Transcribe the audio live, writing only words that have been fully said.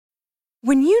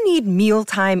When you need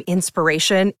mealtime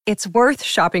inspiration, it's worth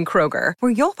shopping Kroger,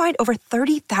 where you'll find over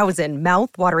 30,000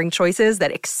 mouth-watering choices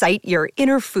that excite your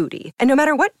inner foodie. And no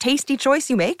matter what tasty choice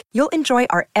you make, you'll enjoy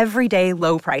our everyday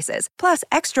low prices, plus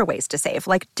extra ways to save,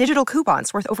 like digital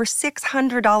coupons worth over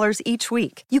 $600 each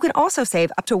week. You can also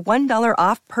save up to $1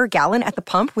 off per gallon at the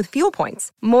pump with fuel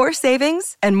points. More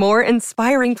savings and more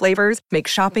inspiring flavors make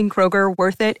shopping Kroger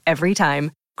worth it every time.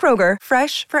 Kroger,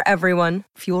 fresh for everyone.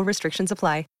 Fuel restrictions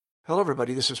apply. Hello,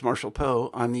 everybody. This is Marshall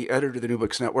Poe. I'm the editor of the New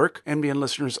Books Network. NBN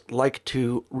listeners like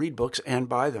to read books and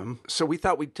buy them. So we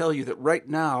thought we'd tell you that right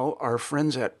now, our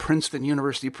friends at Princeton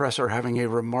University Press are having a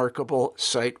remarkable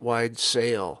site-wide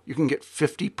sale. You can get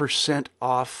 50%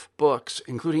 off books,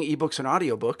 including ebooks and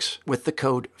audiobooks, with the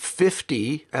code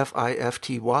 50,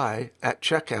 F-I-F-T-Y, at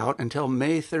checkout until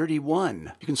May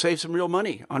 31. You can save some real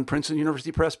money on Princeton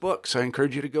University Press books. I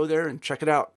encourage you to go there and check it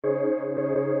out.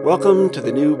 Welcome to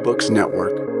the New Books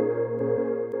Network.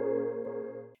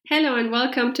 Hello and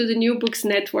welcome to the New Books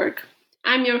Network.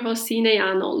 I'm your host Sine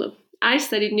Yanoğlu. I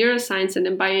studied neuroscience and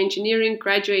bioengineering,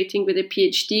 graduating with a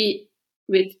PhD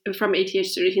from ETH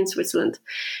Zurich in Switzerland.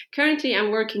 Currently,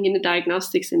 I'm working in the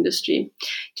diagnostics industry.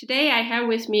 Today, I have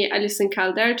with me Alison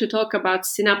Calder to talk about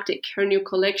Synaptic, her new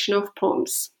collection of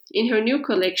poems. In her new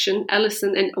collection,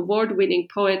 Alison, an award-winning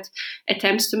poet,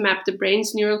 attempts to map the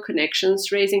brain's neural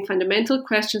connections, raising fundamental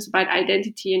questions about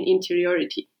identity and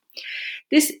interiority.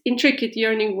 This intricate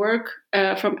yearning work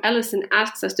from Alison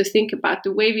asks us to think about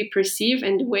the way we perceive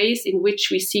and the ways in which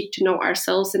we seek to know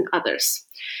ourselves and others.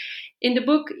 In the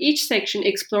book, each section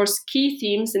explores key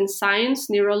themes in science,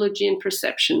 neurology, and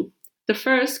perception. The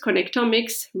first,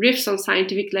 Connectomics, riffs on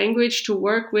scientific language to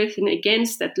work with and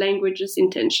against that language's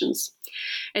intentions.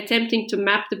 Attempting to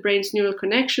map the brain's neural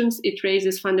connections, it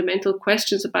raises fundamental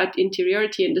questions about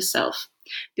interiority and the self.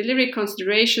 The lyric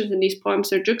considerations in these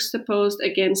poems are juxtaposed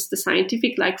against the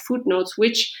scientific-like footnotes,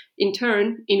 which, in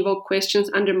turn, invoke questions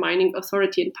undermining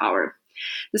authority and power.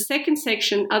 The second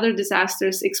section, Other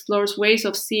Disasters, explores ways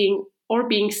of seeing or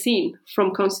being seen,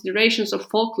 from considerations of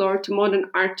folklore to modern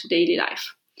art to daily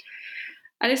life.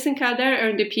 Alison Calder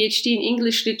earned a PhD in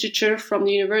English Literature from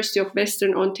the University of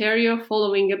Western Ontario,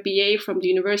 following a BA from the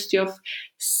University of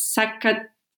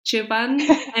Saskatchewan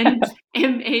and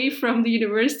MA from the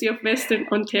University of Western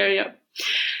Ontario.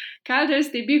 Calder's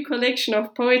debut collection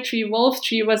of poetry, Wolf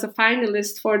Tree, was a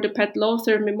finalist for the Pat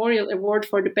Lowther Memorial Award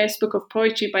for the Best Book of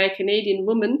Poetry by a Canadian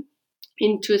Woman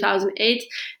in 2008,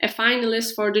 a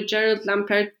finalist for the Gerald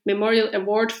Lampert Memorial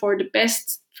Award for the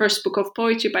Best First Book of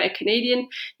Poetry by a Canadian,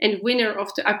 and winner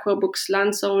of the Aquabooks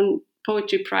Lansdowne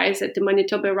Poetry Prize at the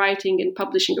Manitoba Writing and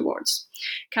Publishing Awards.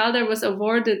 Calder was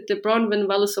awarded the Bronwyn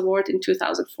Wells Award in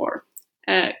 2004.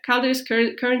 Calder is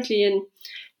currently a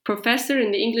professor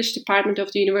in the English department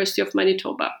of the University of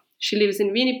Manitoba. She lives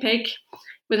in Winnipeg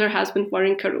with her husband,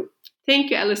 Warren Carew.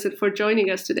 Thank you, Alison, for joining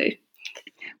us today.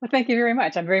 Well, thank you very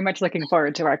much. I'm very much looking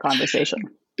forward to our conversation.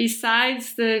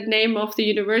 Besides the name of the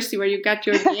university where you got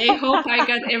your BA, hope I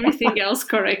got everything else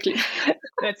correctly.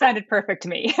 That sounded perfect to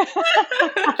me.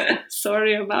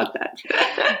 Sorry about that.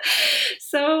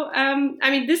 So,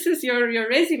 this is your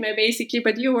resume basically,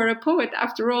 but you were a poet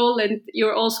after all, and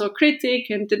you're also a critic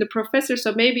and a professor.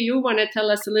 So maybe you want to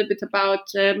tell us a little bit about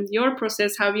your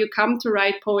process, how you come to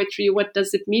write poetry. What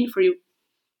does it mean for you?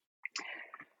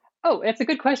 Oh, it's a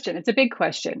good question. It's a big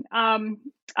question.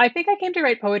 I think I came to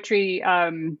write poetry.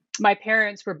 My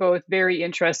parents were both very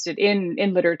interested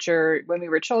in literature when we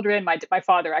were children. My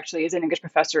father actually is an English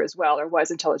professor as well, or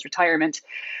was until his retirement.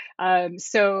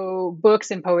 So books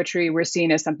and poetry were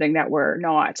seen as something that were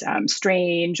not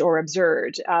strange or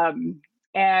absurd. I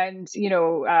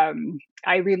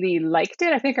really liked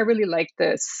it. I think I really liked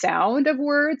the sound of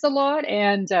words a lot.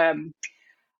 And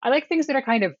I like things that are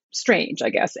kind of strange, I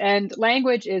guess. And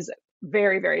language is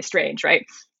very, very strange, right?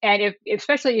 And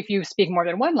especially if you speak more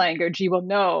than one language, you will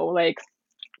know like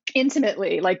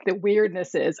intimately like the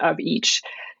weirdnesses of each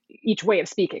way of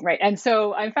speaking, right? And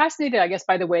so I'm fascinated, I guess,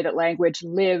 by the way that language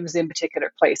lives in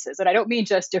particular places. And I don't mean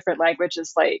just different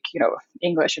languages like,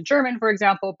 English and German, for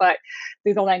example, but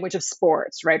the language of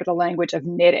sports, right? Or the language of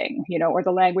knitting, or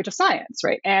the language of science,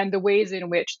 right? And the ways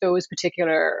in which those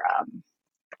particular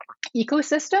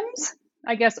ecosystems,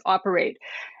 I guess, operate.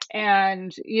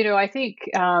 And, I think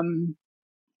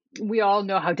we all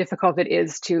know how difficult it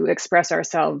is to express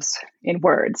ourselves in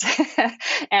words.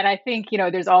 And I think,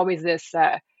 there's always this,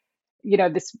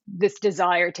 this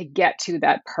desire to get to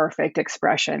that perfect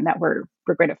expression that we're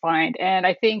going to find. And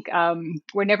I think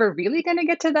we're never really going to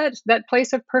get to that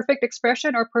place of perfect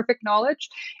expression or perfect knowledge.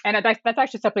 And that's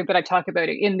actually something that I talk about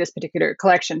in this particular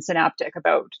collection, Synaptic,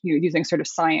 about using sort of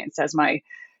science as my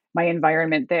my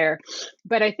environment there.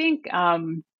 But I think,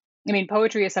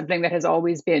 poetry is something that has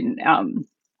always been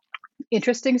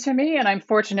interesting to me, and I'm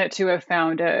fortunate to have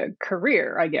found a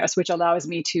career, I guess, which allows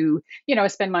me to,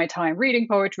 spend my time reading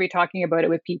poetry, talking about it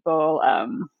with people,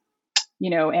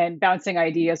 and bouncing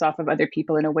ideas off of other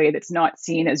people in a way that's not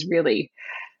seen as really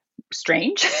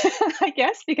strange, I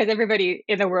guess, because everybody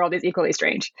in the world is equally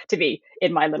strange to me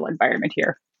in my little environment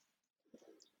here.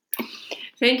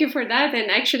 Thank you for that. And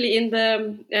actually, in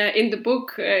the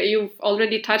book, you've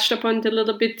already touched upon it a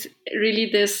little bit. Really,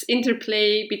 this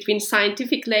interplay between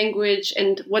scientific language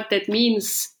and what that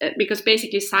means, because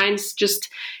basically science just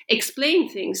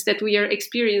explains things that we are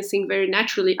experiencing very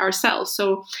naturally ourselves.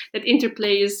 So that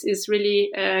interplay is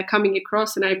really coming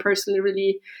across, and I personally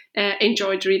really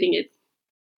enjoyed reading it.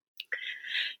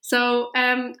 So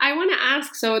I want to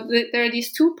ask, there are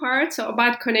these two parts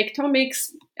about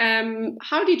connectomics.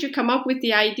 How did you come up with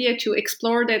the idea to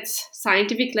explore that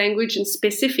scientific language and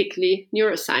specifically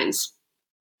neuroscience?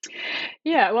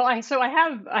 Yeah, well, I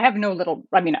have no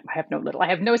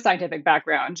scientific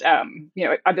background,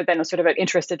 other than a sort of an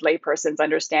interested layperson's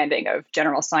understanding of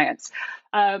general science.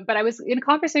 But I was in a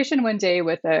conversation one day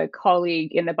with a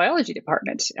colleague in the biology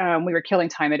department. We were killing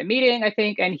time at a meeting, I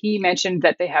think, and he mentioned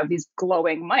that they have these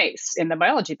glowing mice in the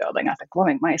biology building. I thought,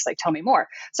 glowing mice, like, tell me more.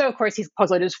 So of course he's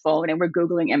pulled out his phone and we're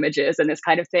Googling images and this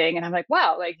kind of thing. And I'm like,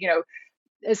 wow,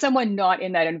 as someone not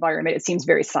in that environment, it seems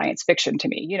very science fiction to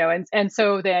me, and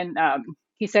so then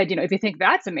he said, if you think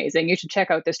that's amazing, you should check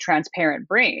out this transparent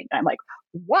brain. I'm like,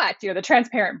 what? The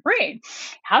transparent brain?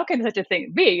 How can such a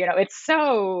thing be? It's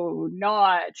so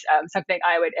not something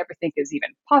I would ever think is even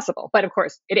possible. But of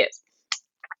course it is.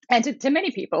 And to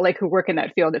many people who work in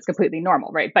that field, it's completely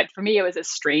normal, right? But for me, it was a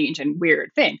strange and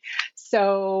weird thing.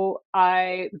 So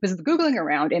I was Googling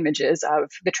around images of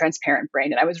the transparent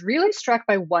brain, and I was really struck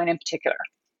by one in particular.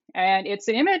 And it's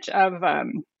an image of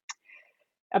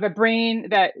a brain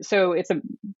it's sort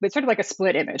of like a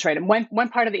split image, right? And one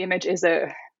part of the image is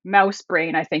a mouse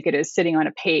brain, I think it is, sitting on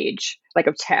a page like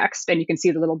of text, and you can see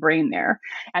the little brain there.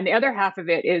 And the other half of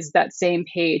it is that same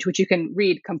page, which you can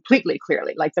read completely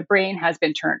clearly, like the brain has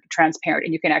been turned transparent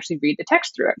and you can actually read the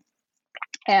text through it.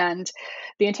 And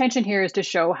the intention here is to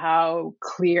show how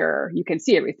clear you can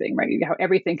see everything, right? How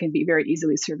everything can be very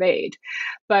easily surveyed.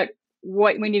 But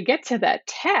when you get to that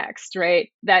text,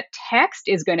 right, that text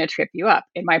is going to trip you up,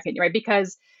 in my opinion, right?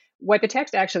 Because what the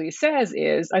text actually says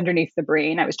is underneath the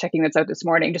brain. I was checking this out this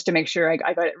morning just to make sure I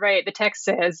got it right. The text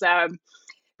says,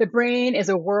 the brain is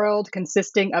a world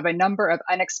consisting of a number of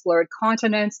unexplored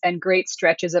continents and great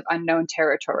stretches of unknown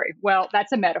territory. Well,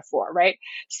 that's a metaphor, right?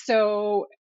 So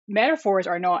metaphors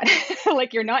are not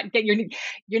you're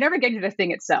never getting to the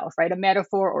thing itself, right? A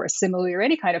metaphor or a simile or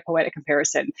any kind of poetic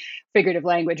comparison, figurative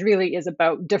language really is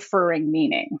about deferring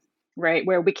meaning, right?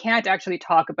 Where we can't actually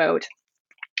talk about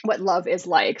what love is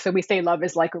like. So we say love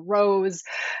is like a rose,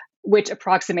 which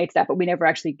approximates that, but we never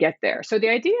actually get there. So the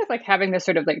idea of having this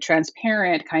sort of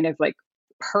transparent kind of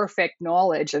perfect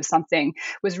knowledge of something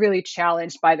was really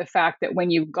challenged by the fact that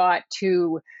when you got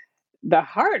to the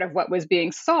heart of what was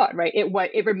being sought, right,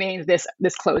 it remained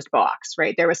this closed box,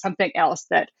 right? There was something else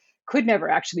that could never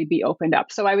actually be opened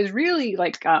up. So I was really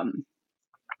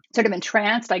sort of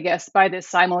entranced, I guess, by this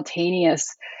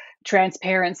simultaneous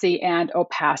transparency and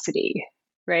opacity,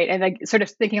 right? And sort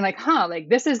of thinking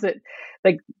this is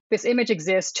this image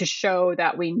exists to show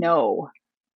that we know,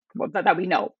 that we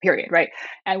know, period, right?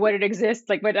 And what it exists,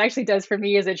 what it actually does for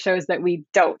me is it shows that we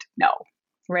don't know,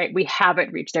 right? We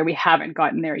haven't reached there. We haven't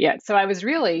gotten there yet. So I was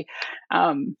really,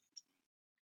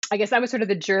 I guess that was sort of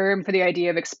the germ for the idea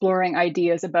of exploring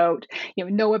ideas about,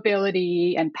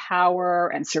 knowability and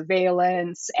power and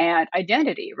surveillance and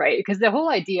identity, right? Because the whole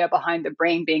idea behind the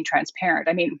brain being transparent,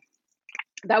 I mean,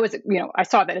 that was, I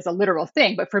saw that as a literal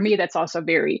thing, but for me, that's also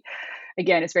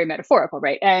it's very metaphorical,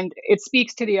 right? And it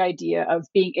speaks to the idea of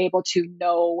being able to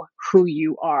know who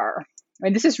you are.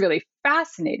 And this is really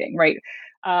fascinating, right?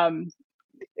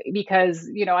 Because,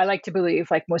 I like to believe,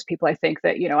 like most people, I think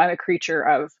that, I'm a creature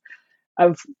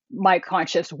of my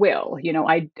conscious will.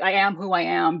 I am who I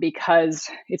am because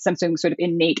it's some sort of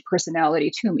innate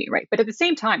personality to me, right? But at the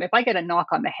same time, if I get a knock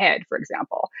on the head, for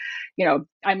example,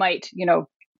 I might,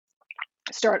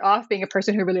 start off being a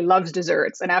person who really loves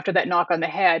desserts, and after that knock on the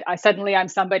head, I'm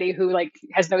somebody who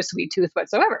has no sweet tooth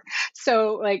whatsoever.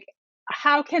 So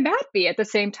how can that be at the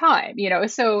same time?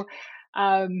 So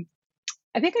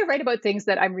I think I write about things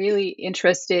that I'm really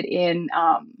interested in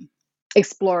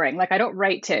exploring. I don't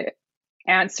write to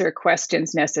answer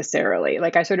questions necessarily.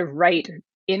 I sort of write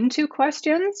into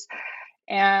questions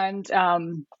and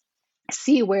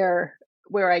see where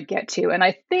I get to. And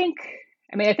I think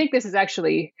I mean, I think this is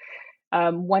actually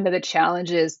one of the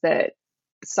challenges that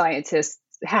scientists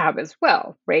have as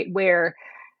well, right? Where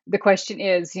the question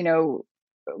is,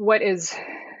 what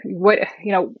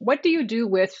do you do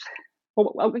with,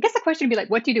 well, I guess the question would be like,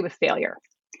 what do you do with failure?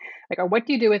 Like, or what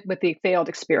do you do with the failed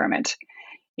experiment?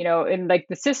 In like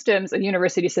the systems, a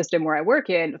university system where I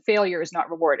work in, failure is not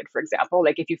rewarded, for example.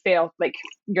 Like if you fail, like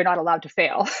you're not allowed to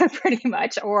fail pretty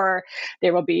much, or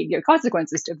there will be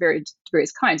consequences to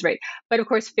various kinds, right? But of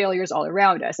course, failure is all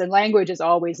around us. And language is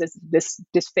always this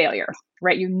failure,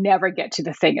 right? You never get to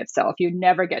the thing itself. You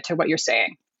never get to what you're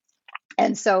saying.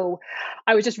 And so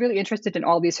I was just really interested in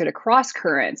all these sort of cross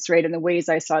currents, right? And the ways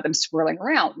I saw them swirling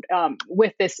around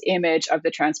with this image of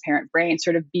the transparent brain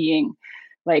sort of being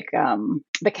like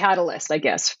the catalyst, I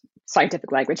guess,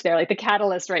 scientific language there, like the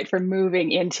catalyst, right, for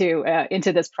moving into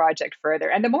this project further.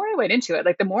 And the more I went into it,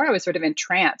 like the more I was sort of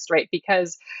entranced, right,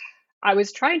 because I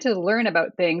was trying to learn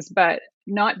about things, but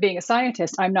not being a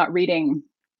scientist, I'm not reading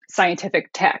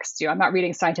scientific texts, I'm not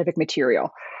reading scientific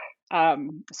material.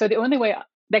 So the only way I,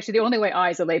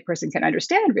 as a layperson, can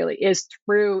understand really is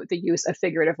through the use of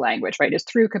figurative language, right? Is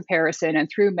through comparison and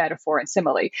through metaphor and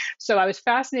simile. So I was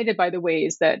fascinated by the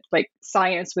ways that like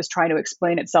science was trying to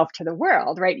explain itself to the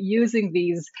world, right? Using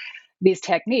these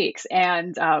techniques,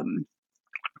 and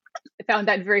found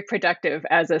that very productive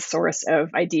as a source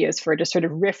of ideas for just sort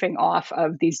of riffing off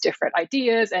of these different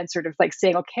ideas and sort of like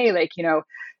saying, okay, like,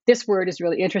 this word is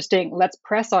really interesting. Let's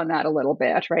press on that a little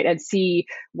bit, right? And see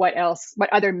what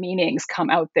other meanings come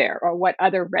out there, or what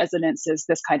other resonances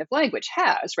this kind of language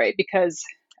has, right? Because,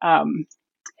 I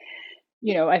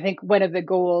think one of the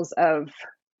goals of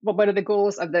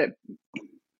the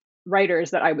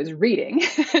writers that I was reading,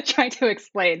 trying to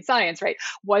explain science, right,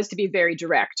 was to be very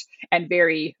direct and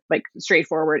very like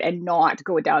straightforward and not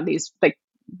go down these like,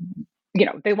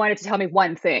 they wanted to tell me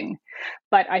one thing,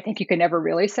 but I think you can never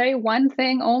really say one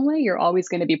thing only. You're always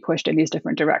going to be pushed in these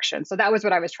different directions. So that was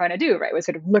what I was trying to do, right? Was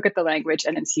sort of look at the language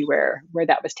and then see where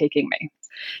that was taking me.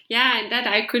 Yeah, and that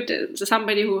I could,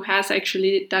 somebody who has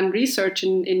actually done research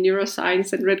in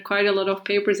neuroscience and read quite a lot of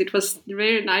papers, it was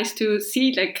very nice to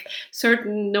see like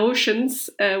certain notions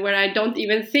where I don't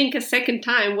even think a second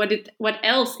time what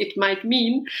else it might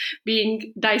mean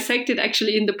being dissected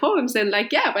actually in the poems, and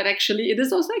like, yeah, but actually it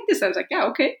is also like this. I was like, yeah,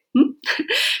 okay.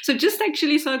 So just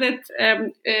actually so that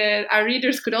our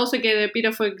readers could also get a bit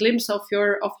of a glimpse of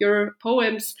your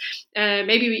poems,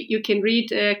 maybe you can read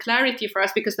Clarity for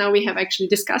us, because now we have actually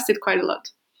discussed it quite a lot.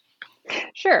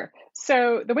 Sure.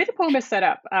 So the way the poem is set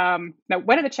up, now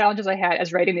one of the challenges I had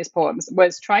as writing these poems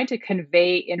was trying to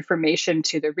convey information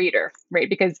to the reader, right?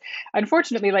 Because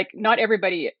unfortunately, like not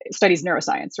everybody studies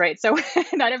neuroscience, right? So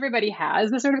not everybody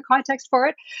has the sort of context for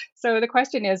it. So the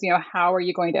question is, how are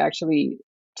you going to actually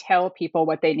tell people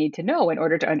what they need to know in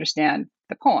order to understand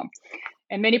the poem?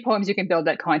 And many poems you can build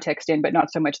that context in, but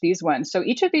not so much these ones. So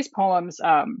each of these poems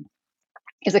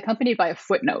is accompanied by a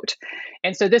footnote.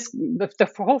 And so the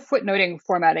whole footnoting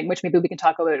formatting, which maybe we can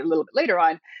talk about a little bit later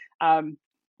on,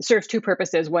 serves two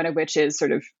purposes, one of which is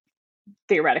sort of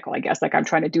theoretical, I guess, like I'm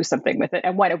trying to do something with it,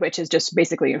 and one of which is just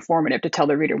basically informative to tell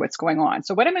the reader what's going on.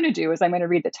 So what I'm going to do is I'm going to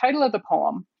read the title of the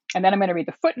poem, and then I'm going to read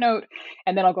the footnote,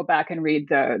 and then I'll go back and read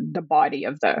the body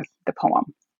of the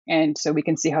poem. And so we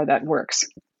can see how that works.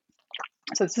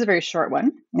 So this is a very short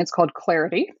one. It's called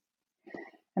Clarity.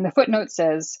 And the footnote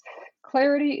says,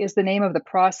 clarity is the name of the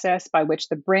process by which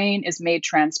the brain is made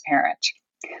transparent.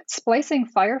 Splicing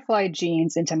firefly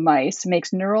genes into mice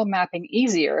makes neural mapping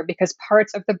easier because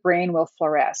parts of the brain will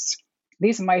fluoresce.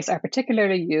 These mice are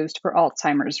particularly used for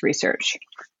Alzheimer's research.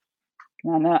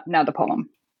 Now the poem.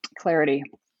 Clarity.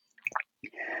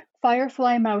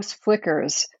 Firefly mouse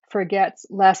flickers, forgets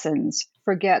lessons,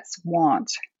 forgets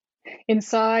want.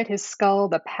 Inside his skull,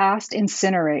 the past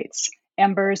incinerates,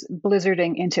 embers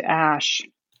blizzarding into ash.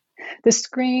 The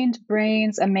screened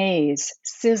brain's a maze,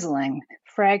 sizzling,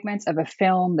 fragments of a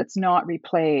film that's not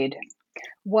replayed.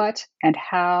 What and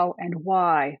how and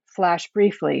why flash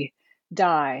briefly,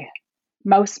 die.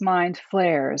 Mouse mind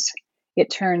flares.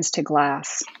 It turns to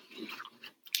glass.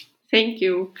 Thank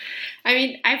you. I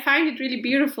mean, I find it really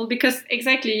beautiful because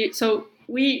exactly, so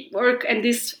we work, and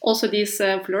these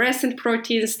fluorescent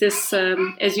proteins, this,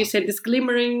 as you said, this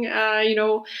glimmering,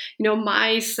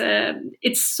 mice.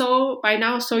 It's so by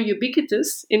now so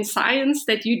ubiquitous in science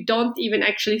that you don't even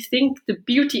actually think the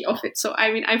beauty of it. So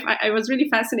I mean, I was really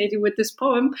fascinated with this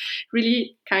poem,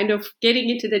 really kind of getting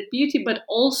into that beauty, but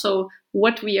also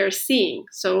what we are seeing.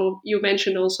 So you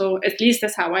mentioned also, at least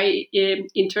that's how I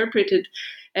interpreted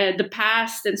the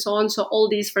past and so on. So all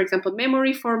these, for example,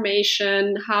 memory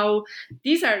formation, how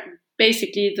these are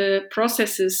basically the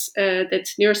processes that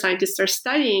neuroscientists are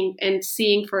studying and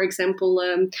seeing, for example,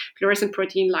 fluorescent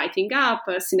protein lighting up,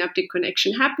 a synaptic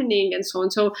connection happening, and so on.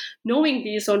 So knowing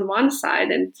these on one side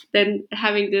and then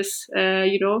having this,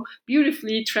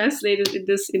 beautifully translated in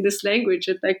this language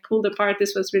and like pulled apart,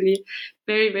 this was really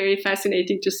very, very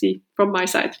fascinating to see from my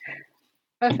side.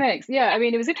 Oh, thanks. Yeah, I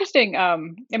mean, it was interesting.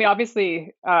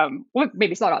 Obviously, well,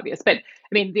 maybe it's not obvious, but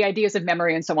I mean, the ideas of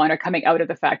memory and so on are coming out of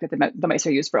the fact that the mice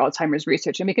are used for Alzheimer's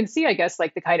research. And we can see, I guess,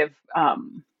 like the kind of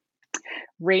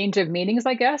range of meanings,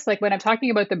 I guess. Like when I'm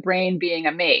talking about the brain being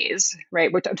a maze,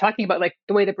 right? I'm talking about like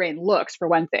the way the brain looks, for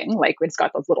one thing, like it's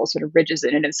got those little sort of ridges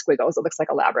in it and squiggles. It looks like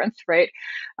a labyrinth, right?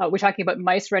 We're talking about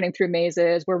mice running through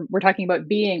mazes. We're talking about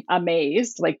being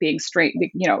amazed, like being straight,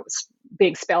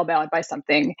 being spellbound by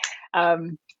something.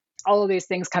 All of these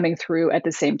things coming through at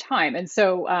the same time. And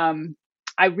so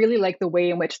I really like the way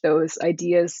in which those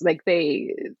ideas, like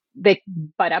they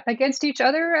butt up against each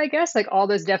other, I guess, like all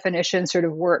those definitions sort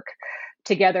of work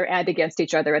together and against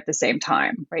each other at the same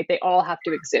time, right? They all have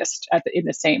to exist in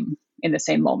the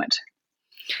same moment.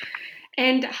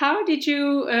 And how did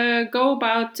you go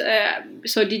about,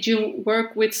 so did you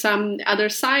work with some other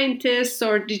scientists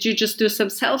or did you just do some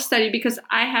self-study? Because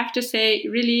I have to say,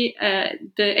 really,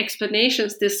 the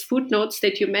explanations, these footnotes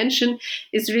that you mentioned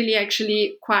is really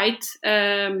actually quite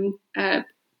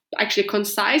actually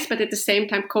concise, but at the same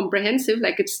time comprehensive.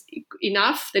 Like it's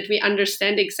enough that we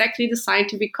understand exactly the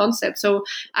scientific concept. So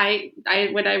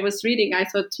when I was reading, I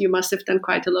thought you must have done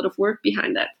quite a lot of work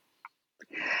behind that.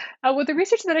 Well, the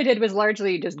research that I did was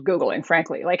largely just Googling,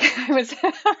 frankly. Like I was,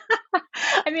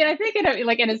 I mean, I think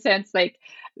in a sense, like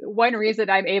one reason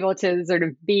I'm able to sort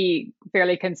of be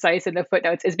fairly concise in the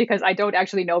footnotes is because I don't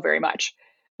actually know very much.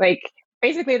 Like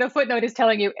basically the footnote is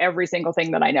telling you every single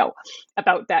thing that I know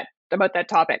about that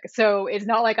topic. So it's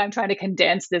not like I'm trying to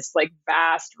condense this like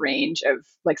vast range of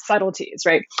like subtleties,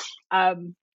 right?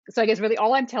 So I guess really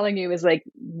all I'm telling you is like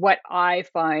what I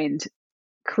find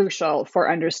crucial for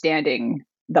understanding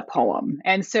the poem.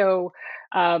 And so,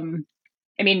 I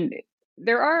mean,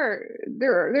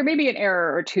 there may be an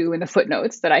error or two in the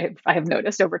footnotes that I have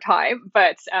noticed over time,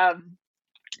 but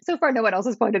so far no one else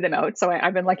has pointed them out. So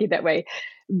I've been lucky that way.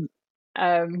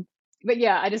 But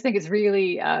yeah, I just think it's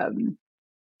really,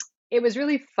 it was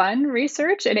really fun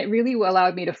research, and it really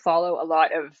allowed me to follow a lot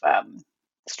of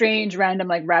strange, random,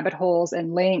 like rabbit holes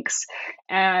and links,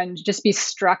 and just be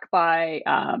struck by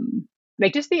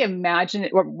like just the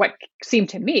or what seemed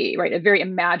to me, right, a very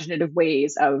imaginative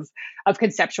ways of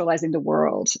conceptualizing the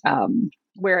world.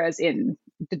 Whereas in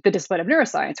the discipline of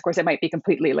neuroscience, of course, it might be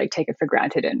completely like taken for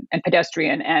granted and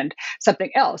pedestrian, and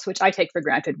something else, which I take for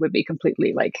granted, would be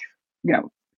completely like,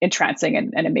 entrancing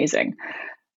and amazing.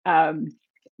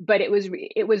 But it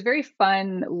was very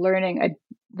fun learning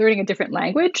a different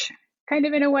language, kind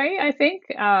of in a way, I think,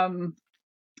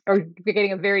 or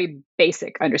getting a very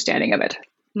basic understanding of it.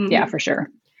 Mm-hmm. Yeah, for sure.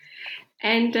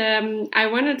 And I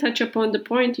want to touch upon the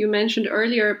point you mentioned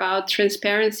earlier about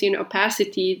transparency and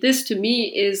opacity. This to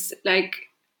me is like,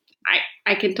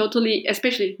 I can totally,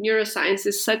 especially neuroscience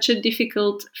is such a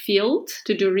difficult field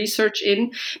to do research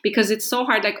in because it's so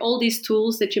hard. Like all these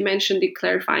tools that you mentioned, the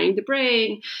clarifying the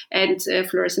brain and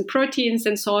fluorescent proteins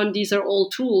and so on, these are all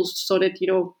tools so that,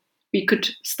 we could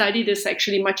study this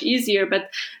actually much easier. But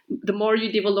the more you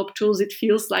develop tools, it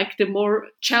feels like the more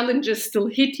challenges still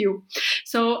hit you.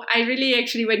 So I really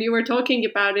actually, when you were talking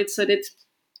about it, so that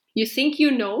you think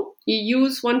you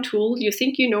use one tool, you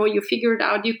think you figure it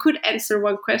out, you could answer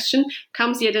one question,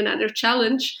 comes yet another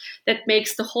challenge that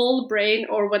makes the whole brain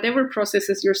or whatever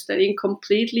processes you're studying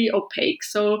completely opaque.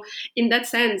 So in that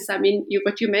sense, I mean,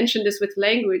 what you mentioned is with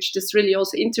language, this really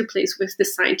also interplays with the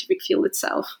scientific field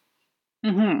itself.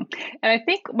 Mm-hmm. And I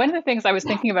think one of the things I was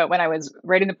thinking about when I was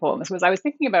writing the poems was I was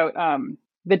thinking about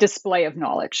the display of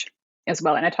knowledge as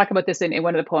well. And I talk about this in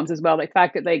one of the poems as well, like the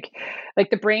fact that like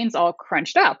the brain's all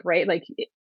crunched up, right? Like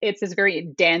it's this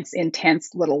very dense,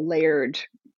 intense little layered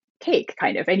cake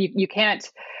kind of, and you can't,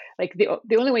 like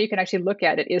the only way you can actually look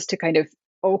at it is to kind of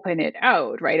open it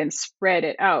out, right? And spread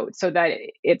it out so that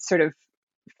it's sort of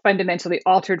fundamentally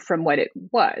altered from what it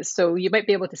was. So you might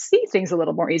be able to see things a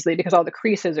little more easily because all the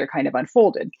creases are kind of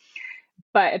unfolded.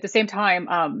 But at the same time,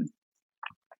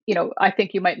 I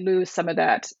think you might lose some of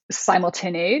that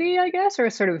simultaneity, I guess, or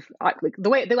sort of like the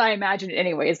way that I imagine it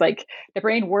anyway, is like the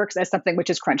brain works as something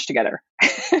which is crunched together.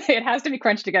 It has to be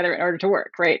crunched together in order to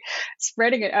work, right?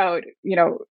 Spreading it out,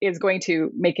 is going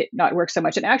to make it not work so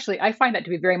much. And actually, I find that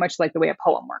to be very much like the way a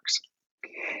poem works.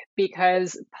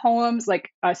 Because poems, like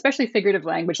especially figurative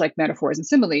language, like metaphors and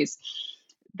similes,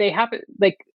 they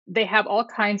have all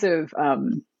kinds of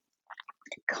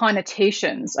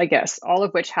connotations, I guess, all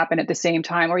of which happen at the same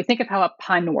time. Or you think of how a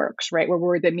pun works, right? Where a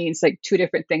word that means like two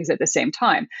different things at the same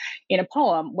time. In a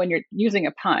poem, when you're using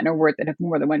a pun or word that have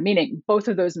more than one meaning, both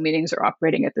of those meanings are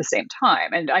operating at the same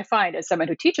time. And I find, as someone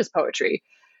who teaches poetry,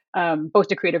 both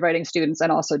to creative writing students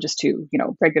and also just to,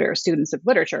 regular students of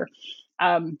literature,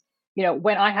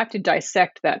 when I have to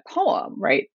dissect that poem,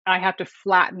 right, I have to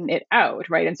flatten it out,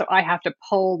 right? And so I have to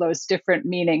pull those different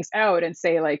meanings out and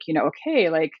say, like, okay,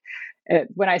 like,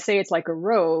 when I say it's like a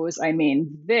rose, I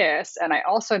mean this, and I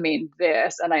also mean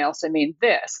this, and I also mean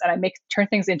this, and I turn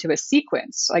things into a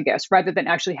sequence, I guess, rather than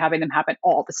actually having them happen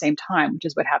all at the same time, which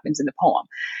is what happens in the poem.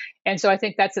 And so I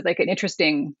think that's like an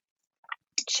interesting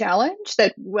challenge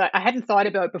that I hadn't thought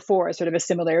about before, as sort of a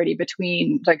similarity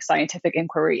between like scientific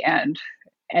inquiry and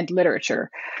literature,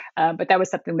 but that was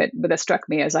something that struck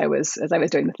me as I was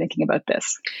doing the thinking about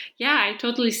this. Yeah, I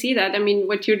totally see that. I mean,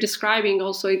 what you're describing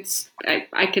also,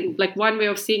 I can, like, one way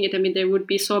of seeing it, I mean, there would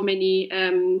be so many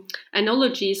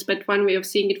analogies, but one way of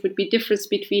seeing it would be difference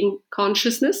between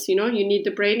consciousness, you need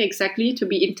the brain exactly to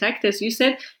be intact, as you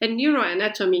said, and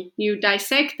neuroanatomy. You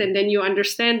dissect and then you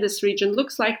understand this region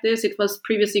looks like this, it was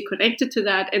previously connected to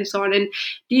that, and so on. And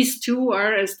these two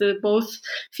are, as the both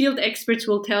field experts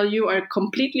will tell you, are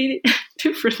completely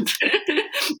different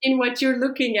in what you're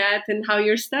looking at and how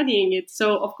you're studying it.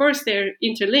 So of course they're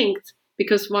interlinked,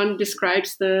 because one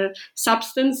describes the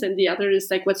substance and the other is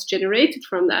like what's generated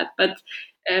from that. But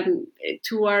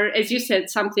to our, as you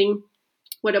said, something,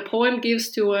 what a poem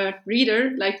gives to a reader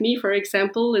like me, for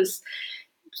example, is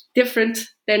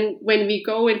different than when we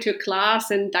go into a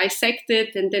class and dissect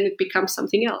it, and then it becomes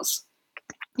something else.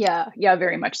 Yeah,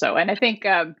 very much so. And I think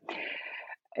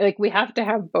like we have to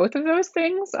have both of those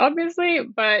things, obviously,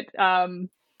 but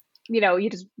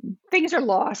things are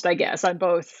lost, I guess, on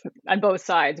both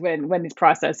sides when these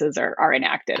processes are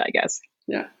enacted, I guess.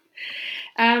 Yeah.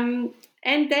 And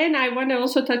then I want to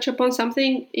also touch upon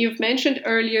something you've mentioned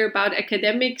earlier about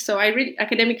academic. So I read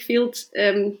academic fields,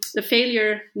 the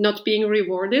failure not being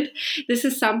rewarded. This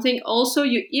is something also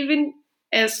you, even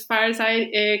as far as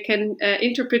I can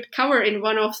interpret, cover in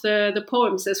one of the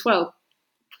poems as well.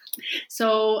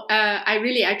 So I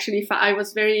really actually I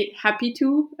was very happy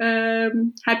to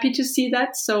see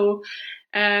that. So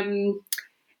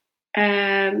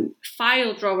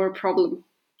file drawer problem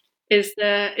is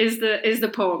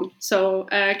the poem. So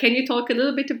can you talk a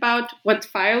little bit about what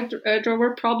file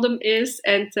drawer problem is,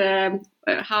 and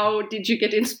how did you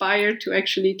get inspired to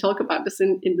actually talk about this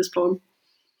in this poem?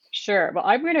 Sure. Well,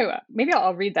 maybe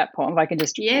I'll read that poem if I can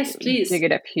just yes, please dig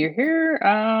it up here.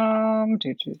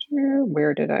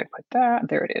 Where did I put that?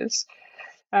 There it is.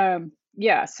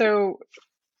 Yeah. So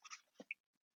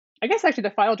I guess actually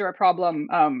the file drawer problem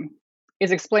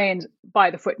is explained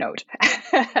by the footnote.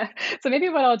 So maybe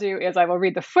what I'll do is I will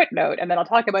read the footnote and then I'll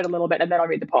talk about it a little bit and then I'll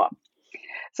read the poem.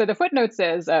 So the footnote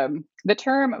says, the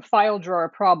term file drawer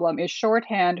problem is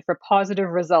shorthand for positive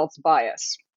results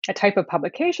bias, a type of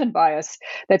publication bias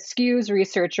that skews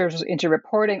researchers into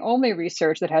reporting only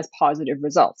research that has positive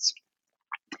results.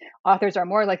 Authors are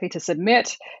more likely to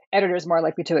submit, editors more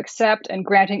likely to accept, and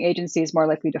granting agencies more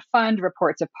likely to fund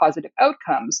reports of positive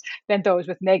outcomes than those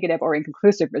with negative or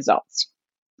inconclusive results.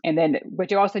 And then what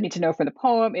you also need to know from the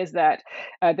poem is that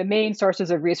the main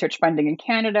sources of research funding in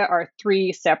Canada are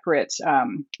 3 separate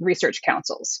research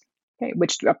councils, okay,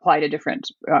 which apply to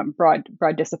different broad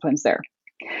disciplines there.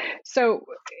 So,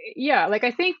 yeah, like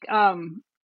I think, one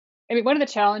of the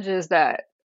challenges that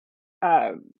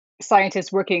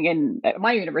scientists working at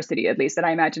my university, at least, and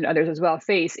I imagine others as well,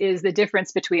 face is the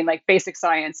difference between like basic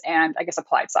science and I guess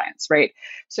applied science, right?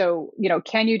 So,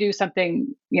 can you do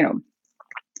something,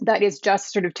 that is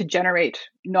just sort of to generate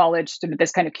knowledge, sort of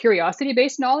this kind of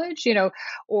curiosity-based knowledge,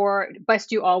 or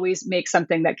must you always make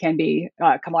something that can be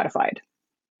commodified,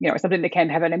 something that can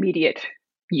have an immediate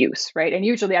use, right? And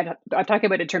usually I'm talking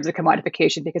about it in terms of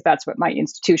commodification because that's what my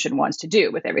institution wants to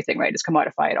do with everything, right? Is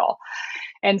commodify it all.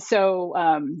 And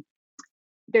so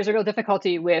there's a real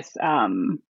difficulty with,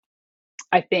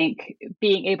 I think,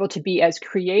 being able to be as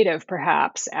creative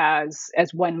perhaps as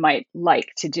one might like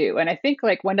to do. And I think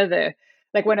like one of the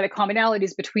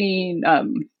commonalities between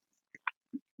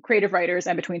creative writers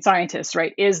and between scientists,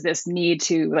 right, is this need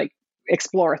to like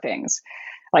explore things.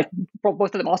 Like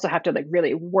both of them also have to like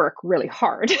really work really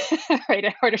hard, right,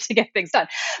 in order to get things done,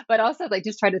 but also like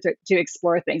just try to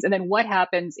explore things. And then what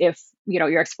happens if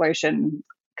your exploration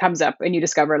comes up and you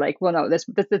discover like, well, no, this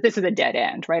is a dead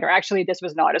end, right? Or actually this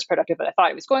was not as productive as I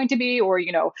thought it was going to be, or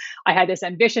I had this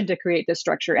ambition to create this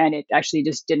structure and it actually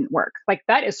just didn't work. Like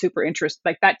that is super interesting.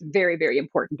 Like that's very, very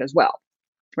important as well.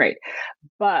 right?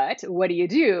 But what do you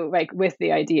do like with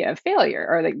the idea of failure,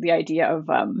 or like the idea of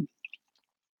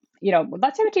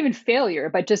not so much even failure,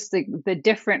 but just the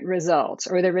different result,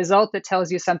 or the result that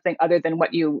tells you something other than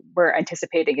what you were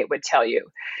anticipating it would tell you.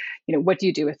 What do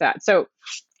you do with that? So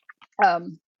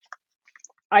um,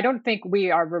 I don't think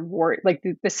we are like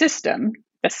the system,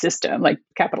 like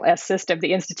capital S system,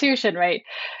 the institution, right,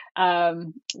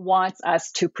 wants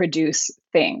us to produce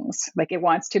things. Like it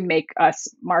wants to make us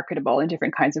marketable in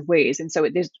different kinds of ways. And so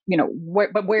there's,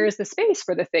 but where is the space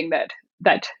for the thing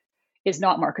that is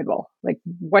not marketable? Like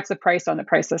what's the price on the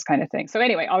priceless kind of thing? So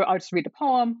anyway, I'll just read the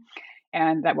poem,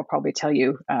 and that will probably tell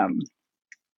you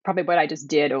probably what I just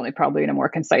did, only probably in a more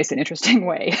concise and interesting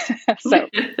way. So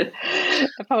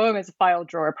the poem is File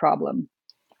Drawer Problem.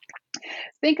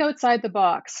 Think outside the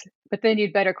box, but then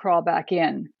you'd better crawl back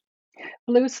in.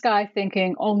 Blue sky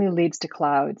thinking only leads to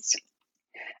clouds.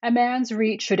 A man's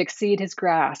reach should exceed his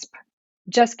grasp.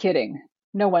 Just kidding.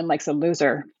 No one likes a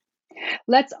loser.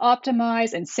 Let's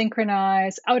optimize and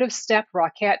synchronize out of step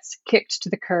rockets kicked to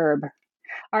the curb.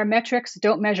 Our metrics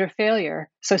don't measure failure,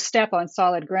 so step on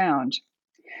solid ground.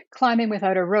 Climbing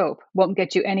without a rope won't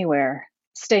get you anywhere.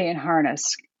 Stay in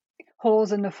harness.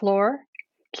 Holes in the floor?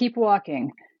 Keep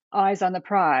walking. Eyes on the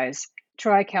prize.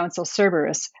 Tri-council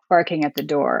Cerberus barking at the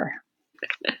door.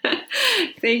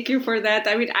 Thank you for that.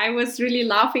 I mean, I was really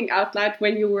laughing out loud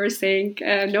when you were saying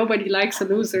nobody likes a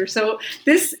loser. So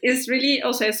this is really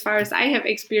also, as far as I have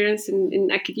experience in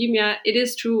academia, it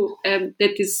is true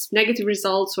that these negative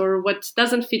results, or what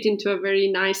doesn't fit into a very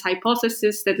nice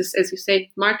hypothesis that is, as you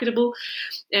say, marketable,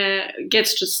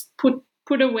 gets just put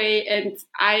away. And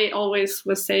I always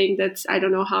was saying that I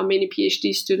don't know how many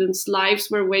PhD students' lives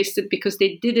were wasted because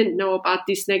they didn't know about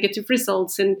these negative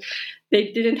results, and they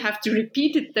didn't have to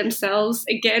repeat it themselves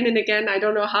again and again. I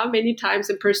don't know how many times,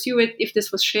 and pursue it. If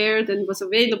this was shared and was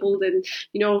available, then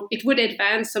it would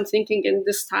advance some thinking in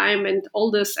this time, and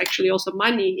all this actually also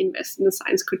money invested in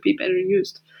science could be better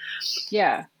used.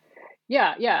 Yeah.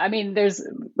 I mean, there's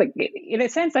like, in a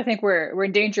sense, I think we're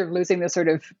in danger of losing the sort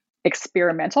of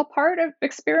experimental part of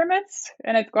experiments,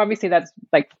 and obviously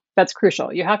that's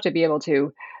crucial. You have to be able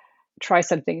to try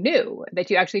something new that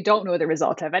you actually don't know the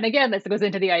result of. And again, this goes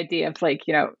into the idea of like,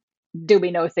 do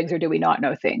we know things or do we not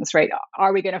know things, right?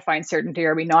 Are we going to find certainty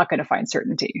or are we not going to find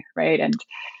certainty, right? And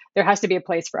there has to be a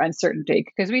place for uncertainty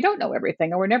because we don't know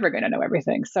everything and we're never going to know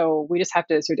everything. So we just have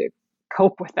to sort of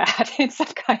cope with that in some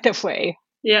kind of way.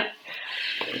 Yeah.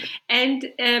 And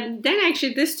then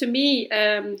actually this to me,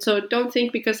 so don't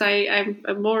think because I'm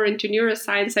more into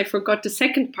neuroscience, I forgot the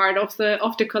second part of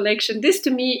the collection. This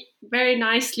to me very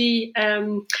nicely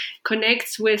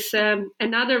connects with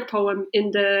another poem in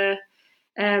the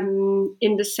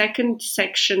second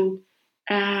section,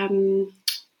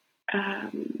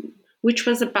 which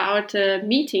was about a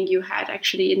meeting you had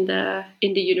actually in the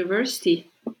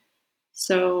university.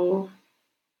 So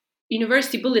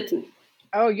University Bulletin.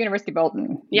 Oh, University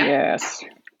Bulletin. Yeah. Yes.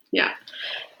 Yeah.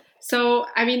 So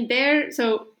I mean,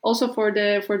 so also for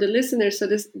the listeners, so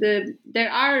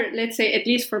there are, let's say, at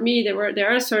least for me,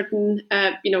 there are certain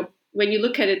when you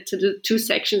look at it to the two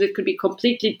sections, it could be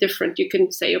completely different. You can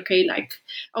say, okay, like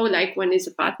one is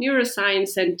about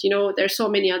neuroscience, and there's so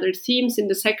many other themes in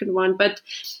the second one, but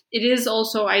it is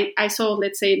also, I saw,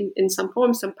 let's say, in some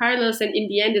poems, some parallels, and in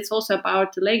the end, it's also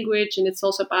about the language, and it's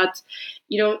also about,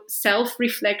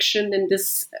 self-reflection, and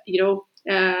this,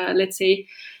 let's say,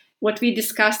 what we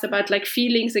discussed about like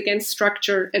feelings against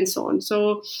structure and so on.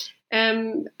 So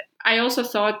I also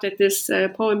thought that this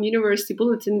poem, University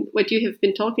Bulletin, what you have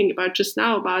been talking about just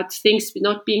now, about things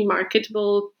not being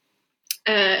marketable,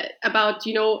 about,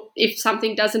 if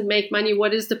something doesn't make money,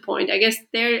 what is the point? I guess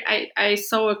there I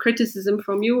saw a criticism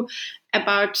from you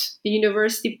about the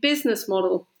university business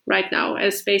model right now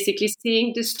as basically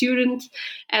seeing the student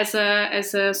as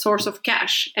a source of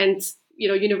cash. And,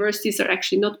 universities are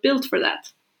actually not built for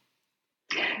that.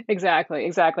 Exactly.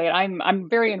 And I'm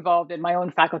very involved in my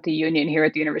own faculty union here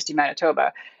at the University of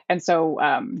Manitoba, and so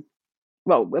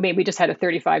we just had a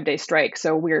 35-day strike,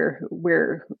 so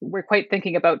we're quite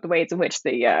thinking about the ways in which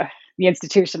the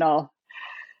institutional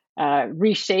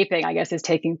reshaping, I guess, is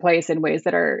taking place in ways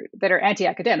that are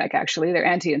anti-academic. Actually, they're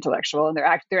anti-intellectual, and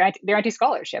they're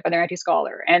anti-scholarship, and they're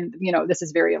anti-scholar, and this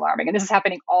is very alarming, and this is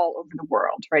happening all over the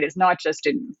world, right? It's not just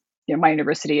in my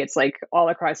university; it's like all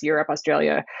across Europe,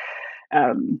 Australia.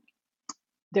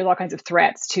 There's all kinds of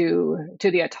threats to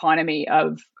the autonomy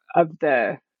of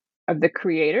the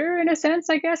creator, in a sense,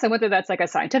 I guess, and whether that's like a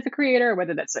scientific creator or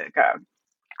whether that's like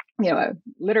a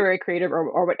literary creative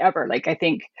or whatever. Like, I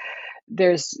think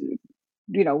there's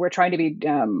we're trying to be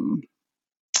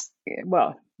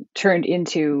turned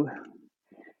into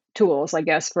tools, I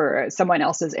guess, for someone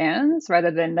else's ends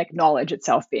rather than like knowledge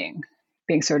itself being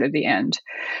sort of the end.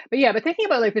 But thinking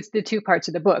about like it's the two parts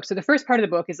of the book. So the first part of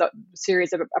the book is a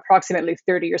series of approximately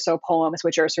 30 or so poems,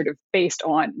 which are sort of based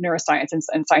on neuroscience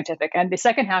and scientific. And the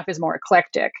second half is more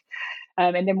eclectic.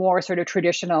 And the more sort of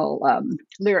traditional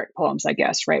lyric poems, I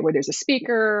guess, right, where there's a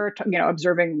speaker,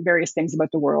 observing various things about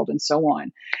the world and so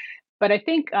on. But I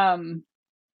think,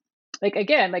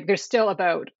 again, there's still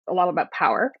a lot about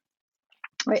power,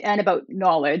 right, and about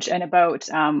knowledge, and about,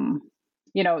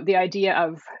 the idea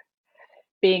of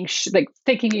being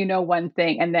thinking one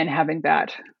thing and then having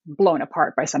that blown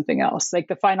apart by something else. Like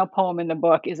the final poem in the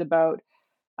book is about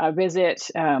a visit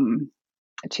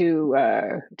to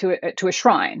a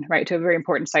shrine, right, to a very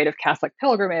important site of Catholic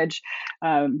pilgrimage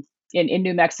in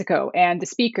New Mexico, and the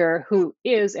speaker, who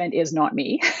is and is not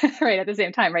me, right, at the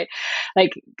same time, right,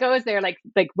 goes there like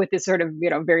with this sort of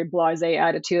very blasé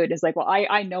attitude, is like, well,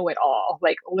 I know it all.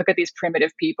 Like, look at these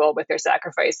primitive people with their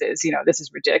sacrifices. This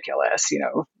is ridiculous.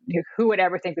 Who would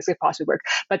ever think this could possibly work?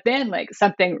 But then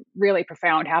something really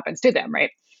profound happens to them,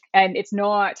 right? And it's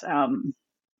not,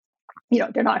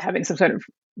 they're not having some sort of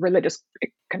religious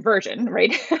conversion,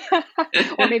 right?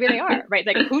 Or maybe they are, right?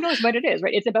 Who knows what it is,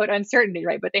 right? It's about uncertainty,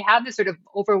 right? But they have this sort of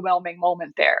overwhelming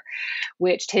moment there,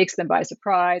 which takes them by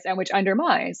surprise and which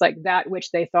undermines that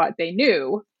which they thought they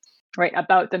knew, right,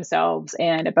 about themselves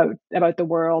and about the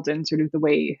world and sort of the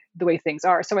way things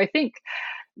are. So I think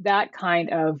that kind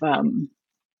of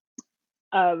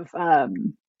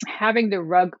having the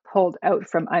rug pulled out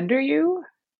from under you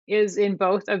is in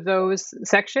both of those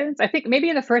sections. I think maybe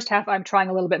in the first half, I'm trying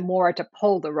a little bit more to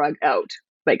pull the rug out,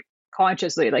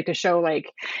 consciously, to show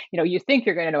you think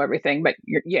you're going to know everything, but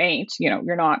you ain't,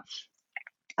 you're not.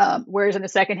 Whereas in the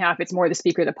second half, it's more the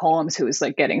speaker of the poems who is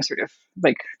getting sort of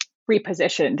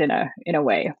repositioned in a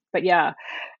way. But yeah,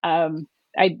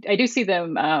 I do see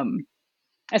them.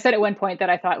 I said at one point that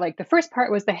I thought the first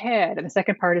part was the head and the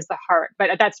second part is the heart, but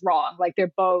that's wrong.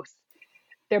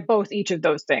 They're both each of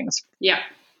those things. Yeah.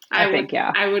 I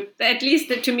would, at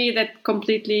least to me, that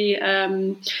completely,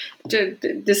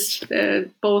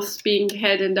 both being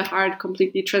head and the heart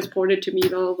completely transported to me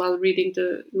while reading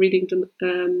the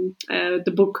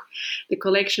book, the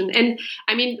collection. And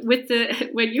I mean,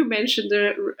 when you mentioned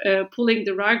the pulling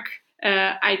the rug,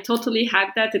 I totally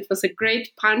had that. It was a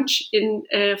great punch in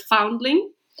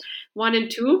Foundling 1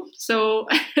 and 2. So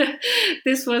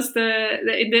this was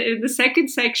in the second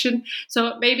section.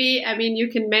 So maybe, I mean, you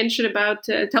can mention about,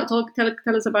 tell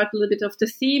us about a little bit of the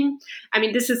theme. I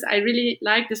mean, I really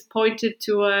like this, pointed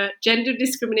to gender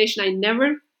discrimination I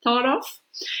never thought of.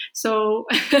 So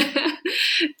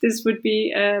this would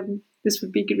be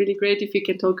really great if you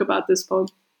can talk about this poem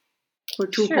or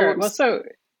two poems. Well, so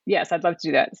yes, I'd love to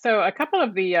do that. So a couple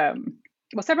of the,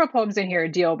 several poems in here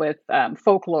deal with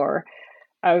folklore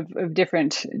of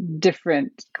different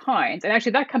kinds, and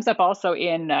actually that comes up also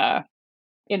in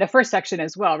the first section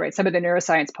as well, right? Some of the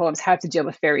neuroscience poems have to deal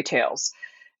with fairy tales,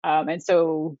 and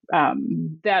so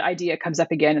that idea comes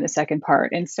up again in the second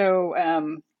part. And so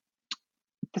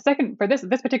for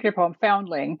this particular poem,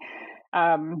 Foundling,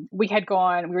 we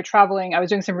were traveling. I was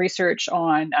doing some research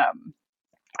on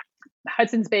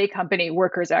Hudson's Bay Company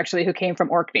workers actually who came from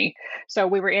Orkney. So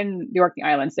we were in the Orkney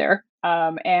Islands there,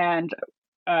 and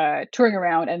touring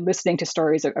around and listening to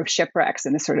stories of shipwrecks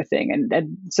and this sort of thing.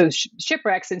 And so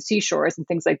shipwrecks and seashores and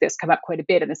things like this come up quite a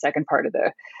bit in the second part of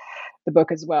the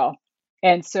book as well.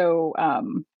 And so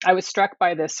I was struck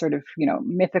by this sort of,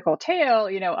 mythical tale,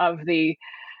 of the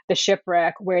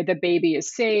shipwreck where the baby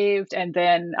is saved. And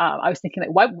then I was thinking,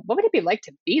 what would it be like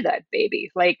to be that baby?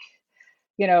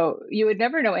 You would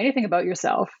never know anything about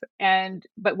yourself.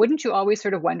 But wouldn't you always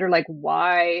sort of wonder,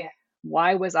 why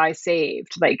was I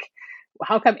saved?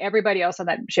 How come everybody else on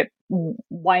that ship?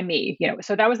 Why me?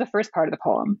 So that was the first part of the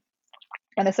poem.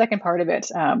 And the second part of it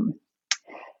is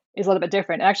a little bit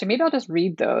different. Actually, maybe I'll just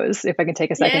read those if I can take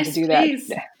a second to do that.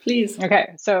 Please.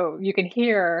 Okay. So you can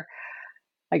hear,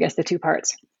 I guess, the two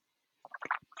parts.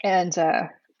 And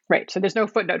right. So there's no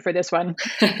footnote for this one.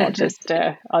 I'll just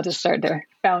start there.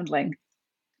 Foundling.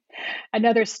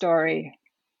 Another story.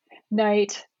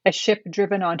 Night, a ship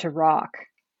driven onto rock.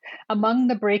 Among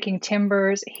the breaking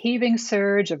timbers, heaving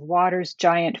surge of water's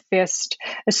giant fist,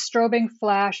 a strobing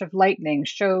flash of lightning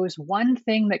shows one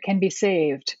thing that can be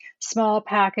saved. Small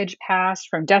package passed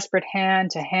from desperate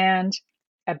hand to hand.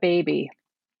 A baby.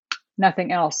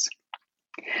 Nothing else.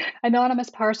 Anonymous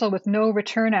parcel with no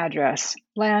return address.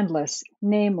 Landless,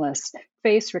 nameless,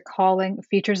 face recalling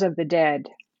features of the dead.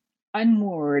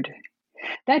 Unmoored.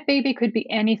 That baby could be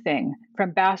anything,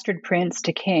 from bastard prince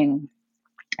to king.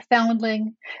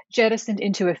 Foundling, jettisoned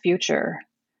into a future.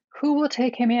 Who will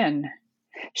take him in?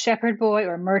 Shepherd boy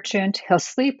or merchant, he'll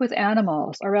sleep with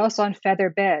animals or else on feather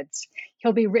beds.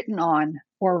 He'll be written on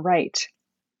or write.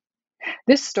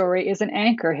 This story is an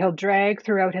anchor he'll drag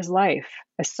throughout his life,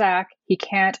 a sack he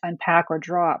can't unpack or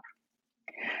drop.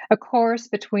 A course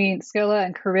between Scylla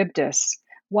and Charybdis,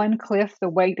 one cliff the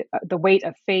weight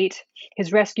of fate,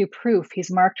 his rescue proof he's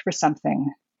marked for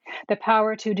something. The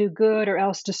power to do good or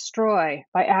else destroy,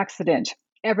 by accident,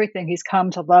 everything he's come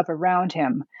to love around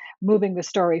him, moving the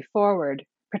story forward,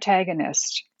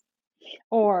 protagonist.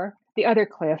 Or the other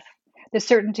cliff, the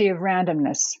certainty of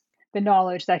randomness, the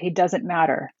knowledge that he doesn't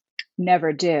matter,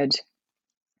 never did.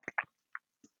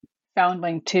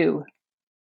 Foundling 2.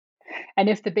 And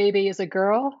if the baby is a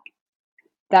girl,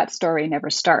 that story never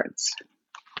starts.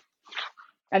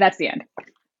 And that's the end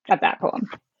of that poem.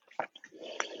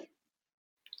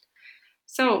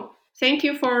 So thank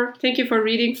you for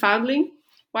reading Foundling.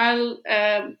 While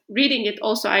reading it,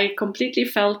 also I completely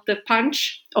felt the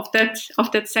punch of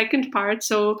that second part.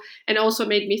 So, and also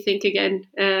made me think again.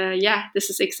 This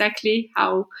is exactly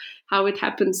how it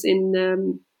happens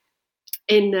in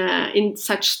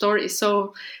such stories.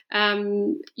 So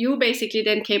you basically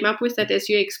then came up with that, as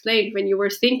you explained, when you were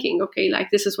thinking, okay,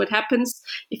 like this is what happens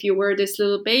if you were this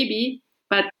little baby.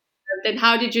 But then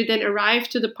how did you then arrive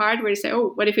to the part where you say,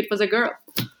 oh, what if it was a girl?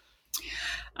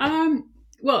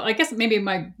 Well, I guess maybe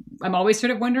I'm always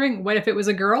sort of wondering, what if it was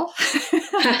a girl?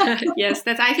 Yes,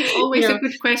 that's, I think, always a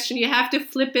good question. You have to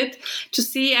flip it to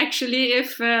see actually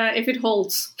if it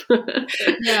holds.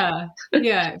 Yeah.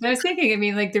 I was thinking, I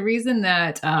mean, like the reason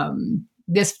that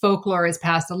this folklore is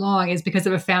passed along is because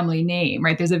of a family name,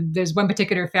 right? There's one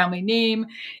particular family name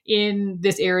in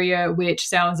this area which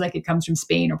sounds like it comes from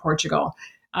Spain or Portugal,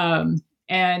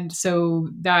 and so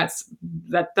that's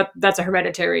a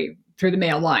hereditary through the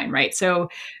male line, right? So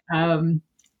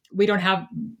we don't have,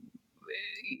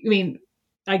 I mean,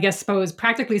 I guess, suppose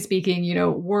practically speaking,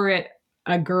 were it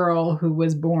a girl who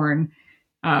was born,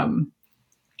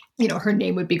 her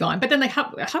name would be gone. But then, like, how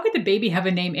could the baby have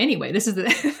a name anyway? This is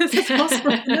also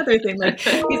another thing. Like,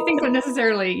 these things don't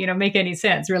necessarily, make any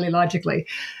sense really logically.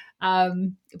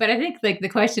 But I think like the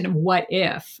question of what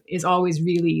if is always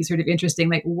really sort of interesting.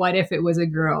 Like, what if it was a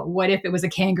girl? What if it was a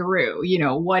kangaroo?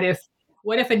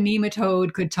 What if a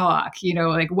nematode could talk?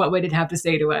 Like, what would it have to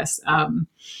say to us?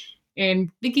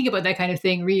 And thinking about that kind of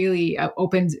thing really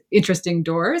opens interesting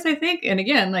doors, I think. And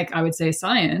again, like I would say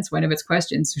science, one of its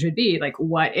questions should be like,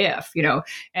 what if,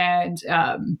 and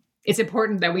it's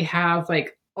important that we have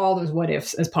like all those what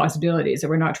ifs as possibilities, that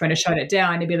we're not trying to shut it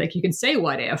down and be like, you can say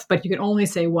what if, but you can only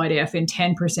say what if in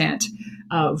 10%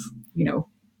 of,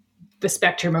 the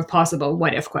spectrum of possible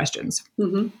what if questions.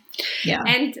 Mm-hmm. Yeah.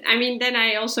 And I mean, then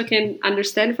I also can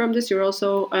understand from this, you're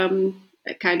also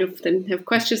kind of then have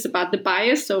questions about the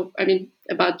bias. So, I mean,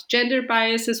 about gender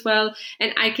bias as well.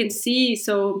 And I can see,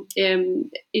 so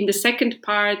in the second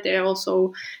part, there are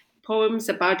also poems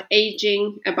about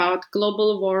aging, about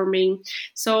global warming.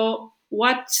 So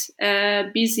what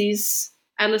busies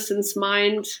Alison's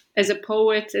mind as a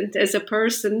poet and as a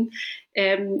person?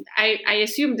 I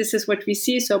assume this is what we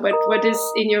see. So, but what is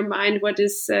in your mind? What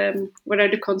are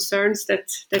the concerns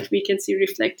that we can see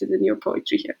reflected in your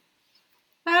poetry here?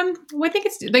 Well, I think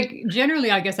it's like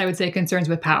generally, I guess I would say concerns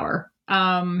with power.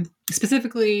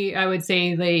 Specifically, I would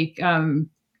say like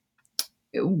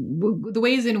the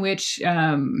ways in which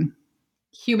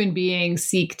human beings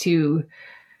seek to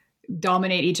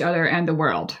dominate each other and the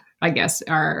world, I guess,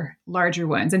 are larger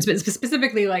ones. And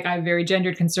specifically, like I have very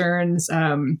gendered concerns.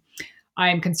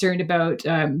 I'm concerned about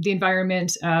the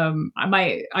environment. I'm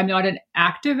not an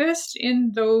activist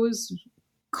in those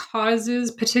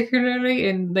causes particularly.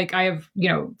 And like I have,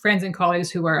 friends and colleagues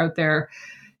who are out there,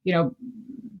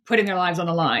 putting their lives on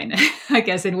the line, I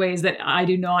guess, in ways that I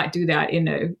do not do that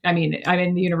I'm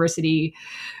in the university.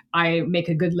 I make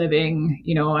a good living.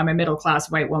 I'm a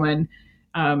middle-class white woman,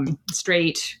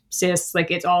 straight, cis, like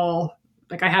it's all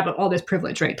like I have all this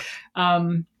privilege, right?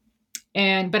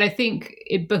 But I think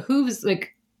it behooves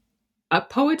like a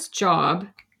poet's job,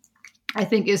 I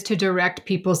think, is to direct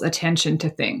people's attention to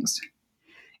things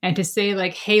and to say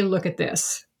like, hey, look at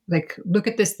this. Like, look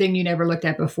at this thing you never looked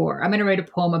at before. I'm going to write a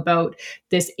poem about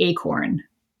this acorn,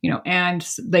 and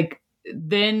like,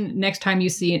 then next time you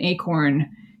see an acorn,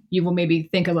 you will maybe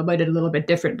think about it a little bit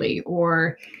differently.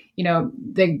 Or,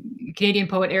 the Canadian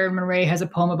poet Erin Murray has a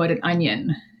poem about an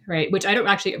onion, right? Which I don't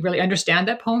actually really understand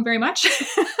that poem very much,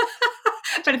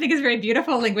 but I think it's very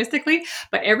beautiful linguistically.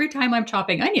 But every time I'm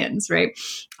chopping onions, right,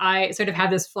 I sort of have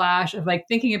this flash of like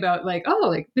thinking about like, oh,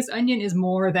 like this onion is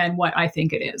more than what I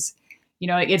think it is.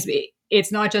 Like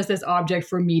it's not just this object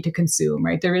for me to consume,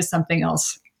 right? There is something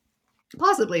else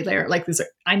possibly they're like this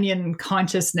onion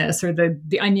consciousness or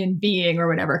the onion being or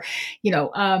whatever,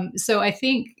 so I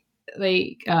think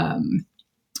like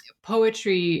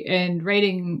poetry and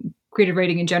writing, creative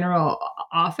writing in general,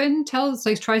 often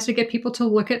tries to get people to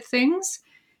look at things.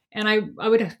 And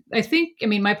I think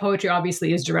my poetry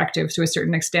obviously is directive to a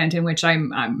certain extent, in which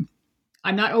I'm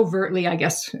not overtly, I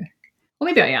guess, well,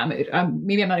 maybe I am.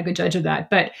 Maybe I'm not a good judge of that,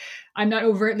 but I'm not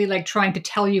overtly like trying to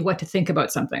tell you what to think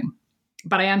about something,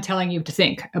 but I am telling you to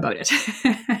think about it,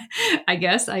 I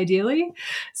guess, ideally.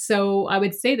 So I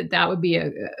would say that would be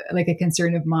a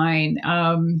concern of mine.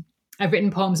 I've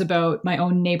written poems about my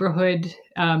own neighborhood,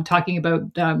 talking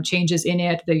about changes in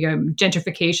it, the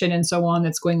gentrification and so on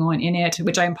that's going on in it,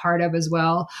 which I'm part of as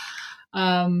well.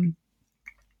 And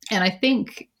I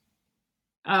think,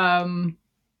 I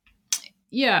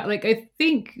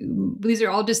think these are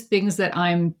all just things that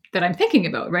I'm thinking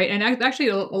about, right? And actually,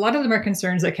 a lot of them are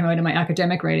concerns that come out in my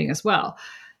academic writing as well.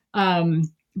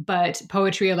 But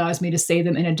poetry allows me to say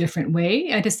them in a different way,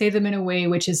 and to say them in a way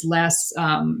which is less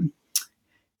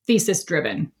thesis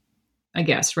driven, I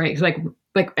guess, right? Like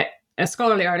a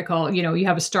scholarly article, you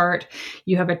have a start,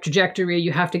 you have a trajectory,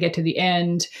 you have to get to the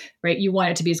end, right? You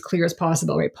want it to be as clear as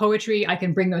possible, right? Poetry, I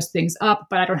can bring those things up,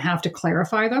 but I don't have to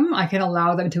clarify them. I can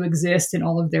allow them to exist in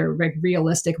all of their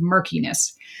realistic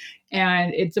murkiness.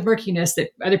 And it's a murkiness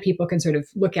that other people can sort of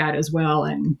look at as well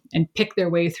and pick their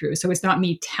way through. So it's not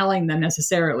me telling them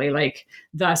necessarily like,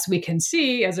 thus we can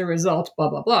see as a result, blah,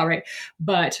 blah, blah, right?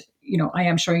 But, I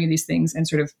am showing you these things and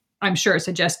sort of, I'm sure,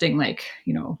 suggesting like,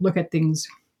 look at things,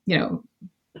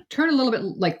 turn a little bit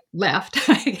like left,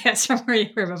 I guess, from where you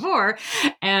were before,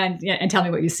 and tell me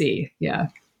what you see. Yeah.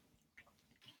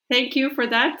 Thank you for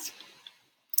that.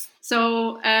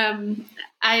 So I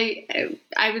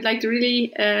would like to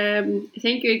really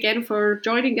thank you again for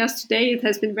joining us today. It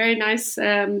has been a very nice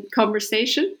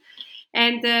conversation.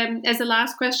 And as a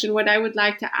last question, what I would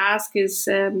like to ask is,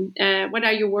 what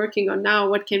are you working on now?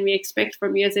 What can we expect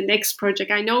from you as a next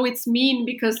project? I know it's mean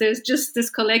because there's just this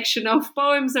collection of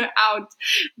poems are out,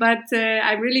 but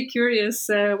I'm really curious,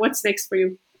 what's next for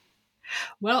you?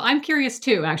 Well, I'm curious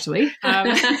too, actually. Good.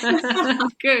 I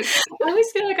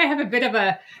always feel like I have a bit of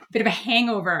a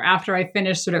hangover after I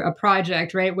finish sort of a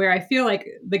project, right? Where I feel like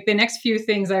the next few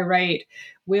things I write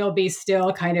will be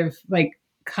still kind of like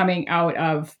coming out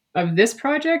of this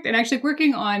project. And actually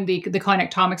working on the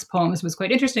Connectomics poems was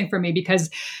quite interesting for me, because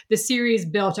the series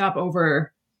built up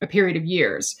over a period of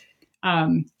years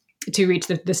to reach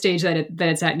the stage that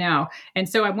it's at now. And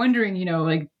so I'm wondering,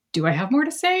 do I have more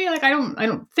to say? Like, I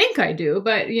don't think I do,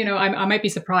 but I might be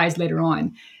surprised later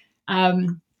on.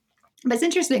 But it's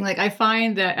interesting. Like, I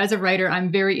find that as a writer,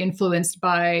 I'm very influenced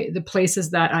by the places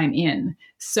that I'm in.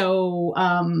 So,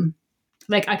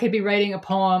 like, I could be writing a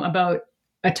poem about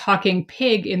a talking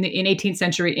pig in 18th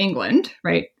century England,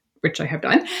 right? Which I have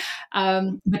done.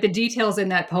 But the details in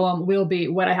that poem will be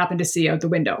what I happen to see out the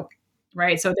window,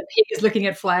 right? So the pig is looking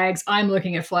at flags. I'm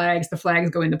looking at flags. The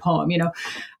flags go in the poem,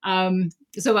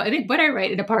 So I think what I write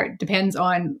in a part depends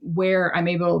on where I'm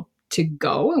able to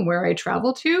go and where I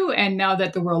travel to. And now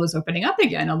that the world is opening up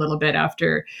again a little bit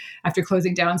after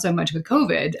closing down so much with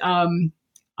COVID,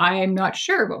 I'm not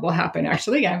sure what will happen,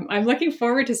 actually. I'm looking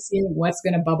forward to seeing what's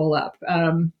going to bubble up.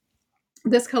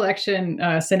 This collection,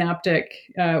 Synaptic,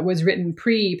 was written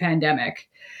pre-pandemic,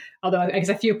 although I guess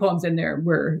a few poems in there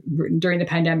were written during the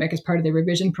pandemic as part of the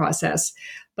revision process.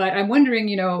 But I'm wondering,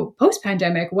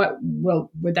 post-pandemic,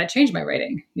 would that change my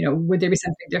writing? Would there be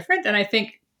something different? And I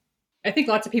think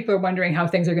lots of people are wondering how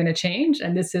things are going to change.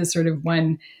 And this is sort of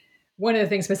one of the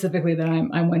things specifically that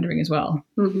I'm wondering as well.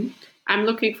 Mm-hmm. I'm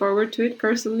looking forward to it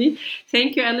personally.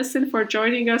 Thank you, Alison, for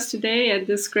joining us today and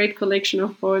this great collection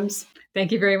of poems.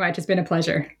 Thank you very much. It's been a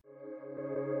pleasure.